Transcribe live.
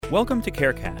Welcome to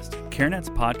CareCast, CareNet's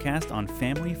podcast on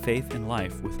family, faith, and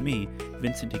life with me,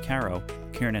 Vincent DiCaro,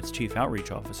 CareNet's Chief Outreach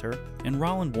Officer, and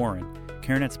Roland Warren,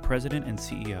 CareNet's President and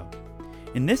CEO.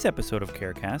 In this episode of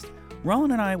CareCast,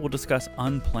 Roland and I will discuss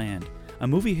Unplanned, a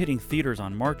movie hitting theaters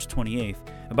on March 28th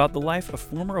about the life of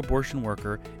former abortion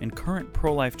worker and current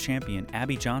pro-life champion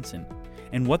Abby Johnson,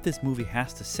 and what this movie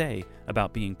has to say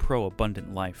about being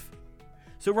pro-abundant life.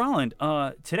 So Roland,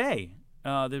 today,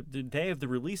 the day of the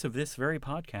release of this very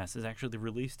podcast is actually the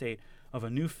release date of a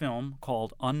new film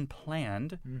called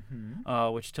Unplanned,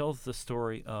 which tells the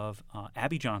story of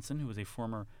Abby Johnson, who was a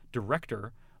former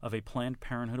director of a Planned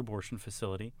Parenthood abortion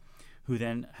facility, who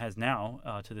then has now,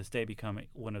 to this day, become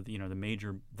one of the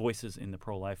major voices in the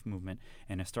pro-life movement,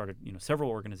 and has started several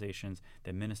organizations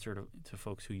that minister to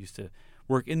folks who used to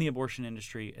work in the abortion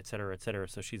industry, et cetera, et cetera.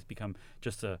 So she's become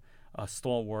just a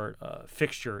stalwart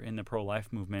fixture in the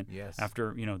pro-life movement. Yes.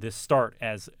 After this start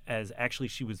as actually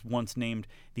she was once named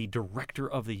the Director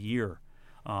of the Year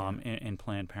in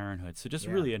Planned Parenthood. So just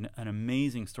really an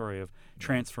amazing story of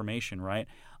transformation, right?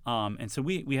 And so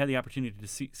we had the opportunity to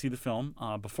see the film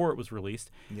before it was released.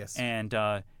 Yes. And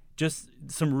just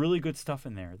some really good stuff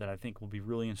in there that I think will be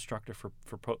really instructive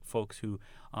for folks who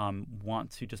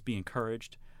want to just be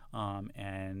encouraged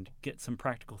and get some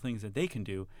practical things that they can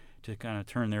do to kind of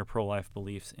turn their pro-life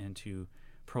beliefs into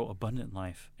pro-abundant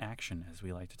life action, as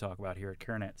we like to talk about here at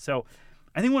CareNet. So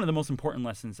I think one of the most important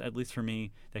lessons, at least for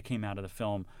me, that came out of the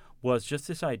film was just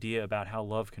this idea about how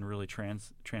love can really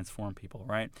transform people,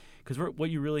 right? Because what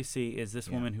you really see is this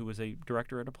woman who was a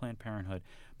director at a Planned Parenthood,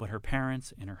 but her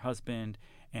parents and her husband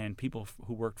and people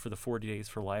who worked for the 40 Days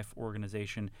for Life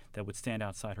organization that would stand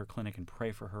outside her clinic and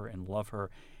pray for her and love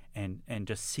her and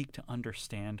just seek to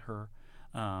understand her.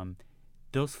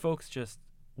 Those folks just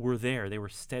were there. They were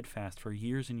steadfast for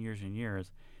years and years and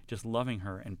years, just loving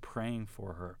her and praying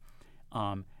for her.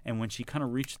 And when she kind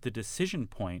of reached the decision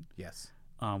point,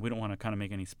 we don't want to kind of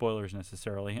make any spoilers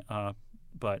necessarily,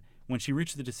 but when she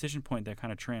reached the decision point that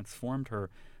kind of transformed her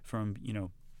from,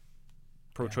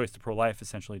 pro-choice to pro-life,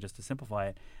 essentially, just to simplify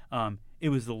it, it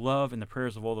was the love and the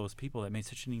prayers of all those people that made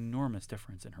such an enormous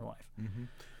difference in her life. Mm-hmm.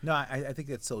 No, I think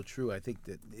that's so true. I think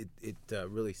that it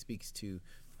really speaks to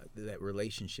that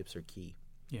relationships are key.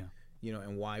 Yeah.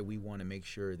 And why we want to make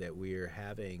sure that we're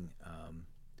having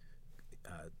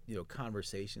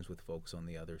conversations with folks on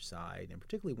the other side, and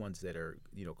particularly ones that are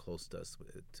close to us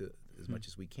to as much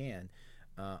as we can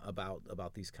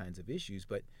about these kinds of issues.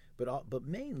 But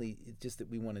mainly it's just that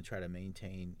we want to try to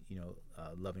maintain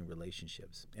loving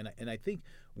relationships. And I think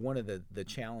one of the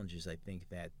challenges I think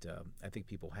that I think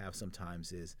people have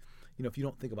sometimes is if you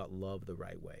don't think about love the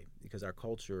right way, because our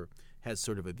culture has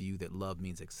sort of a view that love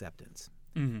means acceptance.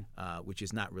 Which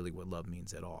is not really what love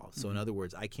means at all. So in other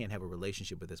words, I can't have a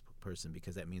relationship with this person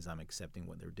because that means I'm accepting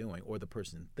what they're doing. Or the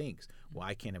person thinks, well,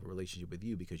 I can't have a relationship with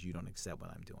you because you don't accept what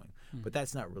I'm doing. But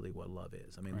that's not really what love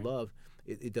is. I mean, love,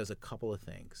 it does a couple of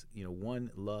things.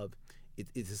 One, love,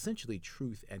 it's essentially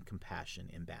truth and compassion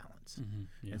in balance.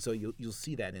 And so you'll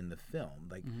see that in the film.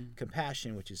 Like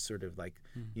compassion, which is sort of like,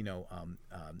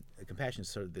 compassion is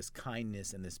sort of this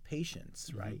kindness and this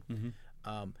patience, right?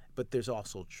 But there's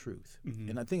also truth.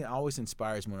 And I think it always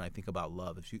inspires me when I think about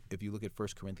love. If you look at 1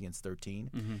 Corinthians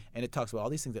 13, and it talks about all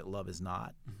these things that love is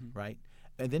not, right?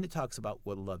 And then it talks about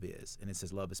what love is. And it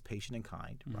says love is patient and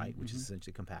kind, right? Which is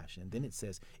essentially compassion. And then it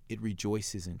says it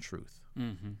rejoices in truth.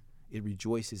 It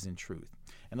rejoices in truth.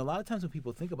 And a lot of times when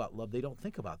people think about love, they don't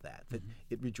think about that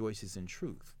it rejoices in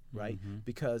truth, right?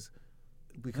 Because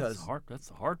that's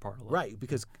the hard part of love. Right,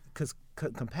 because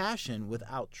compassion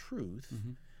without truth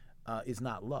is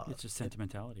not love. It's just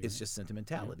sentimentality. It's just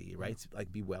sentimentality, right? It's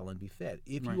like be well and be fed.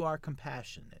 If you are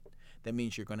compassionate, that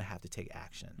means you're going to have to take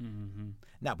action.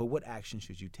 Now, but what action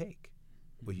should you take?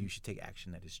 Well, you should take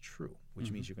action that is true,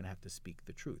 which means you're going to have to speak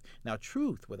the truth. Now,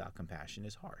 truth without compassion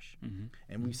is harsh,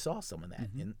 and we saw some of that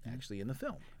actually in the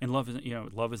film. And love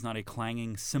is not a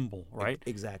clanging cymbal, right?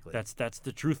 Exactly. That's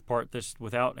the truth part. That's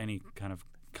without any kind of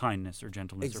kindness or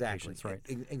gentleness or patience, right?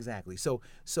 Exactly. So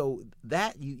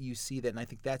that you see that, and I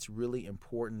think that's really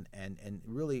important. And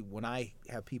really, when I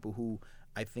have people who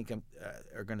I think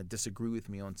are going to disagree with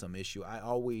me on some issue, I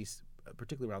always,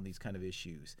 particularly around these kind of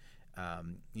issues,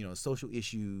 social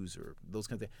issues or those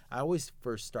kinds of things, I always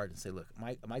first start and say, look,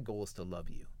 my goal is to love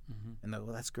you. And well,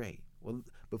 that's great. Well,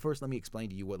 but first let me explain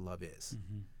to you what love is.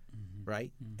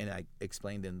 Right? And I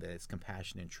explained then that it's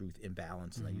compassion and truth in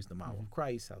balance. And I used the model of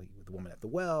Christ, how with the woman at the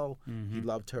well, he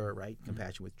loved her, right?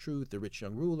 Compassion with truth. The rich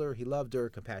young ruler, he loved her,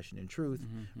 compassion and truth,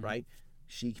 right?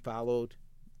 She followed.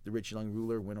 The rich young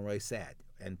ruler went away sad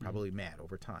and probably mad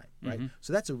over time, right?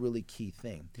 So that's a really key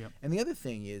thing. And the other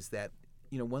thing is that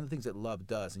one of the things that love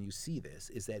does, and you see this,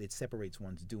 is that it separates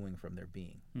one's doing from their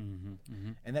being.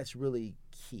 And that's really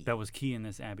key. That was key in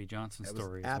this Abby Johnson That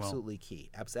story was as absolutely key.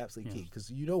 Absolutely key.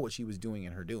 Because you know what she was doing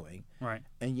in her doing. Right.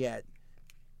 And yet,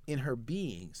 in her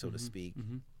being, so to speak,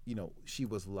 she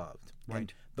was loved. Right.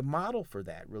 And the model for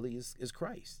that really is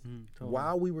Christ. Totally.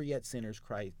 While we were yet sinners,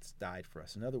 Christ died for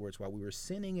us. In other words, while we were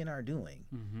sinning in our doing,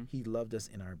 he loved us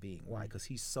in our being. Why? Because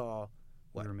he saw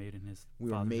what? We were made in his We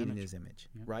were Father's made image. in his image,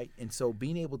 right? And so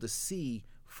being able to see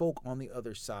folk on the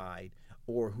other side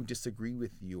or who disagree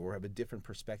with you or have a different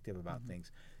perspective about things,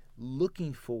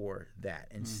 looking for that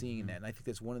and seeing that. And I think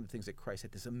that's one of the things that Christ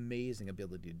had this amazing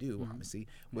ability to do, obviously,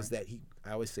 was that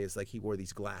I always say it's like he wore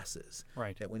these glasses.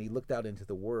 Right. That when he looked out into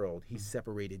the world, he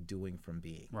separated doing from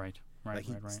being. Right. Like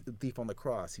the thief on the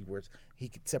cross, he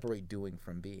could separate doing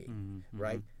from being,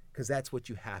 right? Because that's what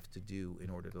you have to do in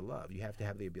order to love. You have to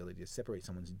have the ability to separate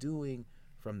someone's doing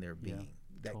from their being.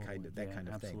 That kind of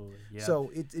absolutely. thing. Yeah.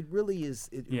 So it really is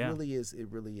really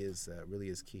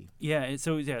is key. Yeah.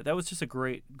 That was just a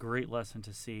great lesson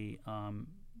to see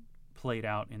played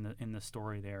out in the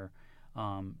story there.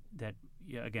 That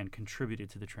again contributed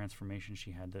to the transformation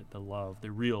she had. The love,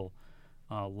 the real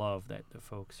love that the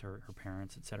folks, her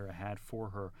parents, etc., had for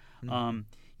her.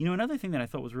 Another thing that I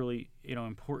thought was really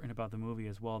important about the movie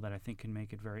as well, that I think can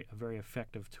make it a very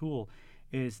effective tool,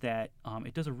 is that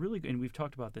it does a really good, and we've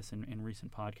talked about this in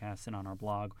recent podcasts and on our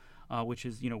blog, which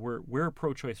is where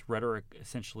pro-choice rhetoric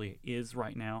essentially is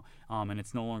right now, and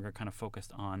it's no longer kind of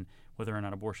focused on whether or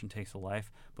not abortion takes a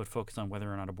life, but focused on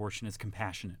whether or not abortion is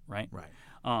compassionate, right? Right.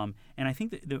 And I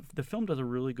think that the film does a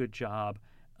really good job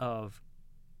of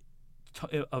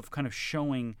kind of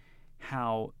showing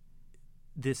how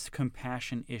this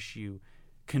compassion issue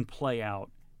can play out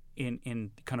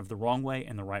in kind of the wrong way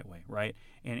and the right way, right?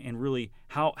 And really,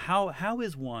 how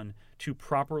is one to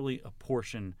properly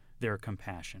apportion their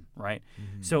compassion, right?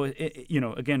 So,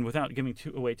 again, without giving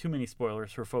away too many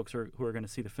spoilers for folks who are going to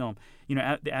see the film,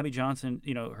 Abby Johnson,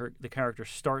 the character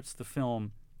starts the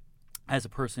film as a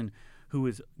person who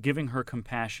is giving her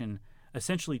compassion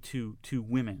essentially to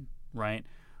women, right?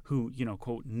 Who,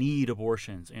 quote, need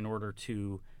abortions in order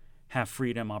to have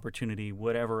freedom, opportunity,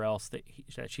 whatever else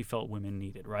that she felt women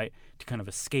needed, right? To kind of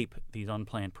escape these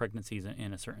unplanned pregnancies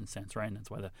in a certain sense, right? And that's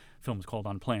why the film is called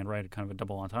Unplanned, right? Kind of a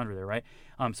double entendre there, right?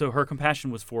 So her compassion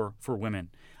was for women.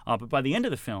 But by the end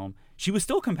of the film, she was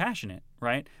still compassionate,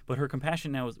 right? But her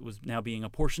compassion now was now being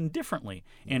apportioned differently,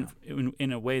 and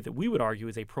in a way that we would argue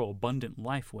is a pro-abundant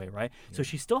life way, right? Yeah. So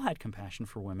she still had compassion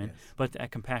for women, but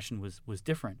that compassion was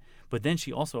different. But then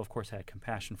she also, of course, had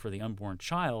compassion for the unborn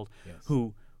child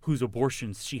whose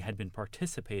abortions she had been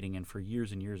participating in for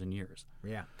years and years and years.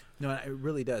 Yeah. No, it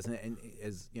really does. And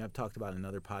as I've talked about in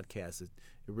other podcasts, it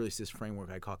really is this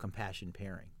framework I call compassion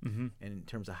pairing. And in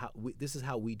terms of this is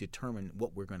how we determine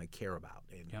what we're going to care about.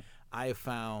 And I have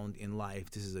found in life,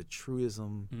 this is a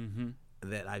truism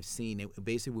that I've seen.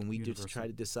 Basically, when we just try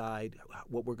to decide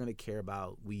what we're going to care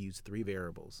about, we use three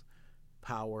variables: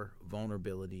 power,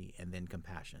 vulnerability, and then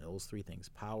compassion. Those three things: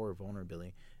 power,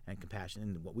 vulnerability, and compassion.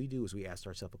 And what we do is we ask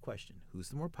ourselves a question: who's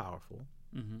the more powerful?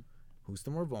 Who's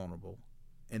the more vulnerable?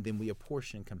 And then we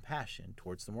apportion compassion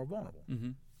towards the more vulnerable.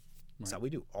 That's how we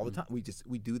do all the time. We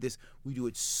do this. We do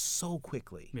it so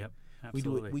quickly. Yep,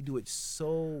 absolutely. We do it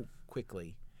so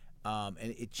quickly, and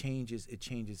it changes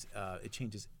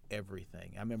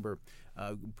everything. I remember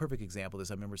a perfect example of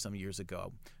this. I remember some years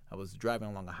ago, I was driving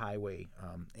along a highway,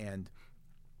 and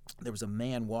there was a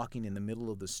man walking in the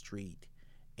middle of the street,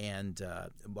 and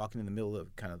walking in the middle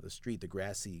of kind of the street, the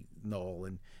grassy knoll,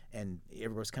 and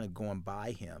everyone was kind of going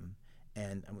by him,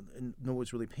 and no one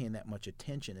was really paying that much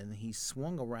attention. And then he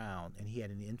swung around, and he had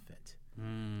an infant,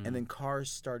 and then cars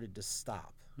started to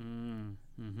stop.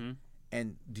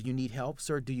 And do you need help,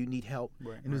 sir? Do you need help?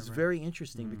 And it was very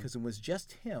interesting because it was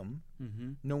just him.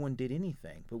 No one did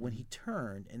anything. But when he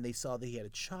turned and they saw that he had a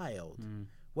child,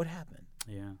 what happened?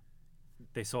 Yeah.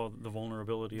 They saw the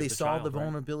vulnerability of the child. They saw the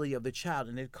vulnerability of the child,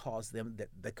 and it caused them,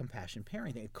 the compassion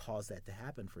pairing thing, it caused that to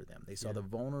happen for them. They saw the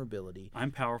vulnerability. I'm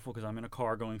powerful because I'm in a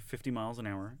car going 50 miles an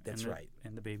hour. That's right.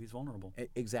 And the baby's vulnerable.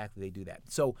 Exactly, they do that.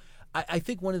 So I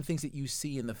think one of the things that you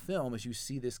see in the film is you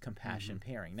see this compassion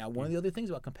pairing. Now, one of the other things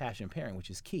about compassion pairing,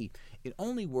 which is key, it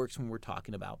only works when we're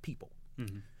talking about people. Right.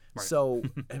 So,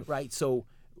 so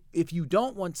if you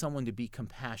don't want someone to be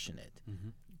compassionate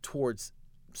towards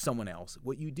someone else,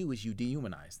 what you do is you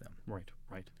dehumanize them. Right.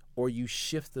 Or you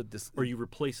shift or you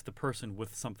replace the person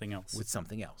with something else.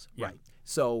 Right.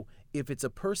 So if it's a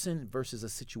person versus a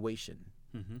situation,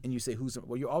 And you say,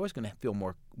 well, you're always going to feel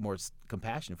more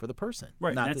compassion for the person.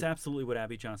 Right, and that's absolutely what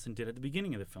Abby Johnson did at the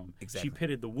beginning of the film. Exactly. She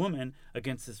pitted the woman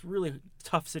against this really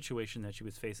tough situation that she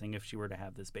was facing if she were to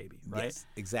have this baby, right? Yes,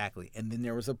 exactly. And then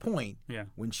there was a point Yeah.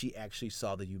 when she actually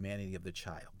saw the humanity of the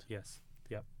child. Yes.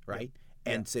 Yep. Right?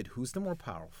 Yep. And said, who's the more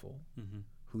powerful?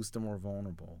 Who's the more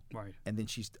vulnerable? Right. And then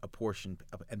she's apportioned,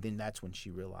 and then that's when she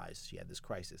realized she had this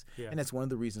crisis. Yeah. And that's one of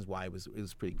the reasons why it was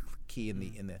pretty key in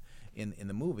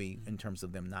the movie in terms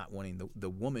of them not wanting the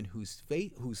woman who's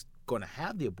going to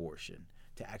have the abortion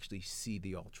to actually see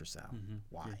the ultrasound.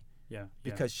 Why? Yeah.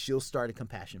 Because she'll start a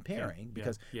compassion pairing.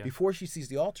 Because Yeah. before she sees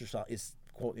the ultrasound, it's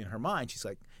quote in her mind, she's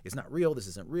like, "It's not real. This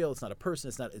isn't real. It's not a person.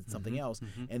 It's something else."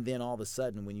 And then all of a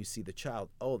sudden, when you see the child,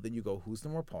 then you go, "Who's the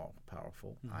more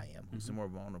powerful? I am. Who's the more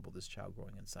vulnerable? This child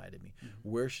growing inside of me.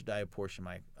 Where should I apportion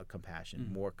my compassion?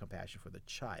 More compassion for the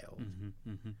child,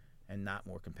 and not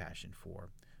more compassion for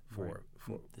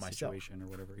the myself situation or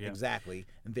whatever." Yeah. Exactly,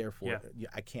 and therefore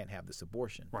I can't have this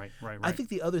abortion. Right. I think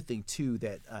the other thing too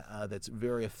that's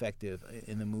very effective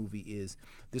in the movie is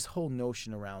this whole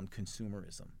notion around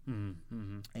consumerism,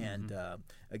 and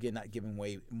again, not giving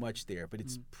away much there, but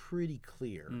it's pretty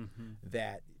clear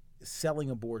that selling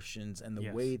abortions and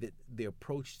the way that the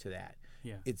approach to that,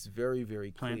 it's very,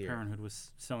 very clear. Planned Parenthood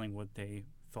was selling what they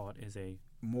thought is a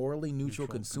morally neutral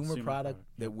consumer product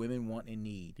that women want and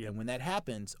need. And when that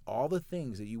happens, all the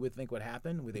things that you would think would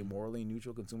happen with a morally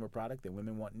neutral consumer product that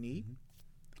women want and need,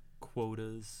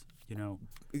 quotas,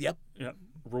 Yep.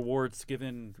 Rewards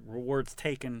given, rewards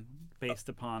taken based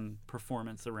upon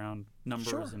performance around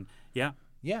numbers and Yeah.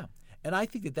 And I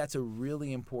think that that's a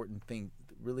really important thing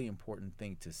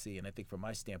to see. And I think from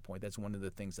my standpoint, that's one of the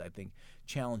things I think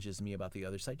challenges me about the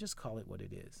other side. Just call it what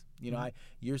it is. I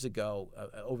years ago,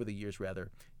 over the years rather,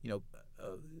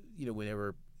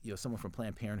 whenever someone from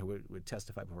Planned Parenthood would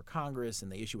testify before Congress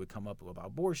and the issue would come up about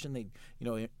abortion, they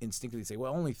instinctively say,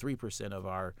 well, only 3% of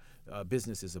our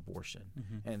business is abortion.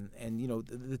 And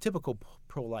the typical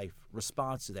pro-life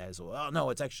response to that is, well,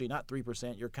 no, it's actually not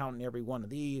 3%. You're counting every one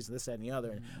of these, this, that, and the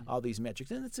other, and all these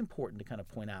metrics. And it's important to kind of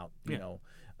point out,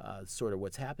 sort of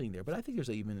what's happening there. But I think there's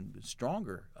an even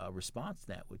stronger response to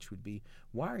that, which would be,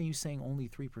 why are you saying only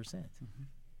 3%?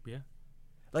 Yeah.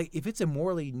 Like, if it's a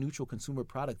morally neutral consumer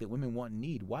product that women want and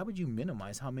need, why would you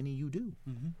minimize how many you do?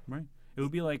 Right. It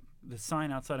would be like the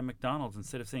sign outside of McDonald's,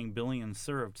 instead of saying billions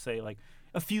served, say like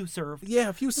a few served. Yeah,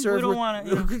 a few served. We don't want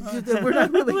to. We're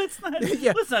not really. Let's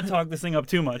not talk this thing up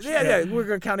too much. Yeah. We're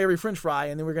going to count every French fry,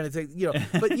 and then we're going to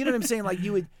take, But you know what I'm saying? Like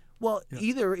you would. Well,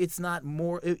 either it's not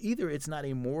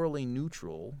a morally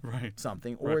neutral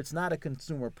something, or it's not a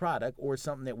consumer product, or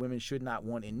something that women should not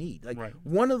want and need. Like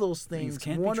one of those things,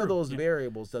 one of those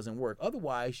variables doesn't work.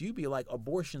 Otherwise, you'd be like,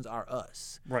 abortions are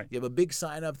us. Right. You have a big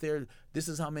sign up there. This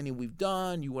is how many we've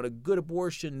done. You want a good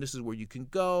abortion. This is where you can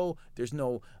go. There's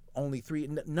no only 3,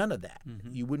 none of that.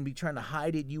 You wouldn't be trying to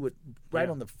hide it. You would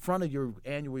on the front of your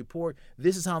annual report,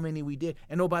 this is how many we did.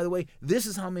 And oh, by the way, this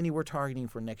is how many we're targeting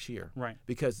for next year. Right.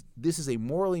 Because this is a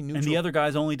morally neutral. And the other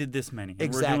guys only did this many. And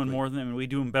exactly. We're doing more than them, and we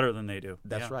do them better than they do.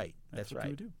 That's right. That's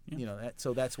right. Do. Yeah.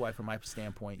 So that's why, from my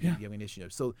standpoint, you have an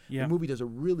initiative. So the movie does a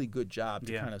really good job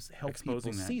to kind of help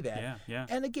exposing people see that. Yeah.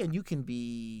 And again, you can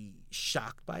be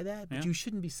shocked by that, but you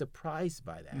shouldn't be surprised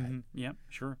by that. Yeah,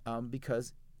 sure.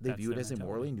 Because they view it as a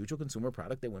morally neutral consumer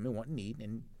product that women want and need,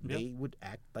 and they would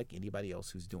act like anybody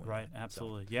else who's doing it. Right,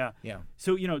 absolutely. So, yeah.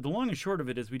 So, the long and short of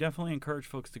it is we definitely encourage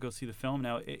folks to go see the film.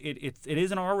 Now, it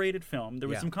is an R-rated film. There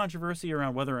was some controversy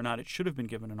around whether or not it should have been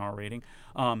given an R rating.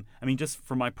 Just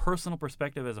from my personal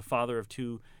perspective as a father of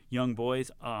 2 young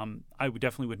boys, I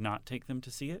would not take them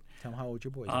to see it. Tell them how old your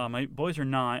boys are. My boys are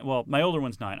 9. Well, my older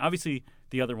one's 9. Obviously,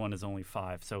 the other one is only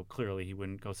 5, so clearly he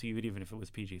wouldn't go see it even if it was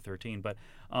PG-13.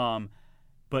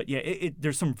 But yeah,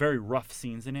 there's some very rough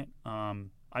scenes in it.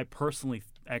 I personally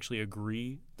actually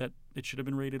agree that it should have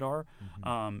been rated R.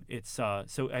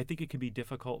 So I think it can be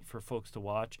difficult for folks to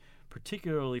watch,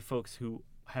 particularly folks who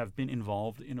have been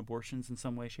involved in abortions in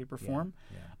some way, shape, or form.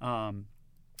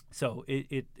 So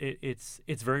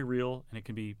it's very real, and it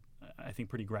can be, I think,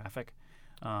 pretty graphic.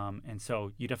 And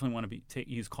so you definitely want to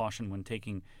use caution when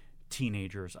taking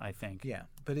teenagers, I think. Yeah,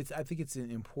 but I think it's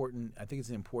an important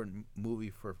movie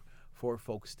for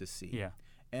folks to see. Yeah.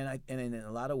 And in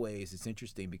a lot of ways, it's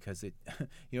interesting because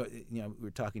we're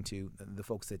talking to the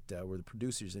folks that were the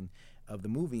producers, and of the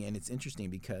movie, and it's interesting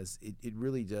because it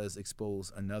really does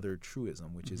expose another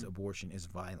truism, which is abortion is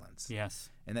violence. Yes.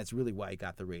 And that's really why it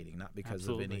got the rating, not because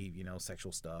Absolutely. of any,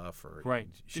 sexual stuff or Right.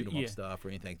 shoot 'em up stuff or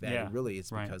anything like that. Yeah. It really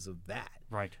it's Right. because of that.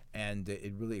 Right. And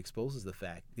it really exposes the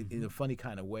fact in a funny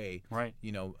kind of way. Right.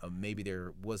 Maybe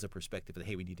there was a perspective that,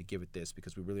 hey, we need to give it this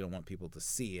because we really don't want people to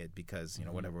see it because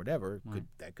whatever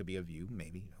that could be a view,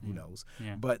 maybe, who knows.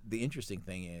 Yeah. But the interesting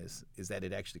thing is that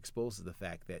it actually exposes the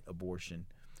fact that abortion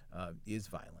is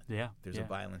violent. Yeah. There's a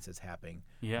violence that's happening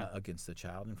against the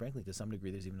child, and frankly, to some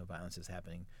degree, there's even a violence that's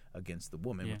happening against the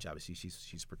woman, which obviously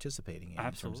she's participating in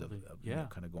Absolutely. terms of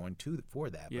kind of going for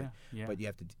that. Yeah. But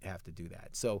you have to do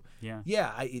that. So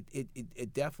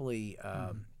it definitely.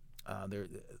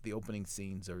 The opening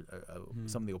scenes are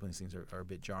some of the opening scenes are a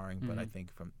bit jarring, but I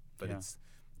think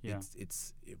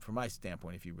it's from my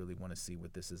standpoint, if you really want to see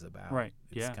what this is about,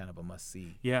 it's kind of a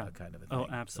must-see kind of a thing. Oh,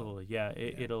 absolutely. So,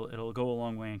 it'll go a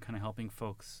long way in kind of helping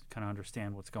folks kind of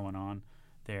understand what's going on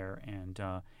there, and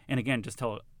again, just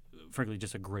tell, frankly,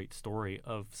 just a great story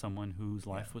of someone whose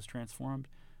life was transformed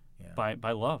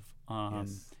by love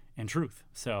and truth.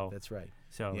 So that's right.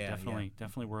 So definitely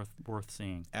worth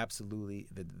seeing. Absolutely,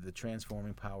 the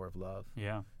transforming power of love.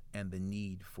 Yeah. And the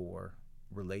need for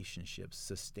relationships,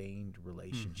 sustained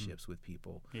relationships with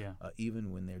people,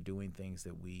 even when they're doing things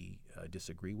that we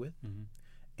disagree with.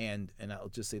 And I'll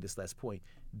just say this last point: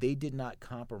 they did not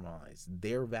compromise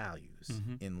their values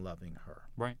in loving her.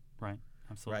 Right.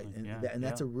 Absolutely. Right, and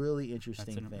that's a really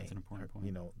interesting thing. That's an important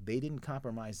point. They didn't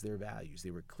compromise their values.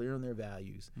 They were clear on their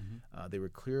values. They were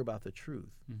clear about the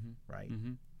truth, right?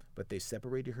 But they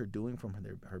separated her doing from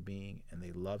her being, and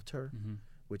they loved her,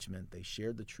 which meant they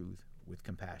shared the truth with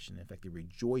compassion. In fact, they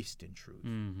rejoiced in truth.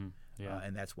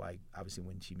 And that's why, obviously,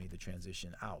 when she made the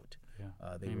transition out,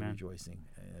 they were rejoicing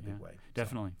in a big way.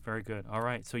 Definitely. Very good. All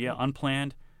right. So,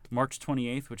 Unplanned, March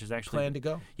 28th, which is actually... Planned to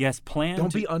go? Yes, planned.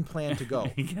 Don't be unplanned to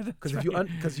go. Because if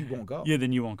you won't go. Yeah,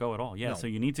 then you won't go at all. Yeah, no. So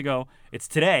you need to go. It's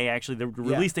today, actually. The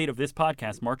release date of this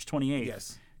podcast, March 28th.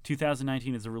 Yes.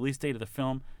 2019 is the release date of the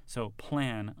film, so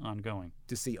plan on going.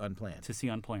 To see Unplanned.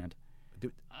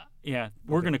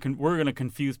 We're gonna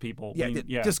confuse people.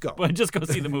 Just go. But just go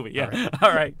see the movie. Yeah.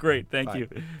 All right. Great. Thank you.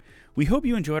 We hope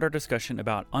you enjoyed our discussion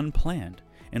about Unplanned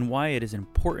and why it is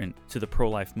important to the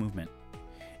pro-life movement.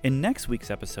 In next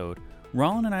week's episode,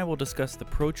 Rollin and I will discuss the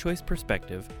pro-choice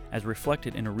perspective as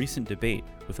reflected in a recent debate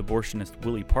with abortionist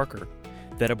Willie Parker,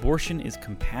 that abortion is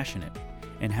compassionate,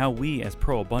 and how we as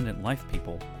pro-abundant life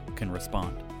people can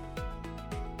respond.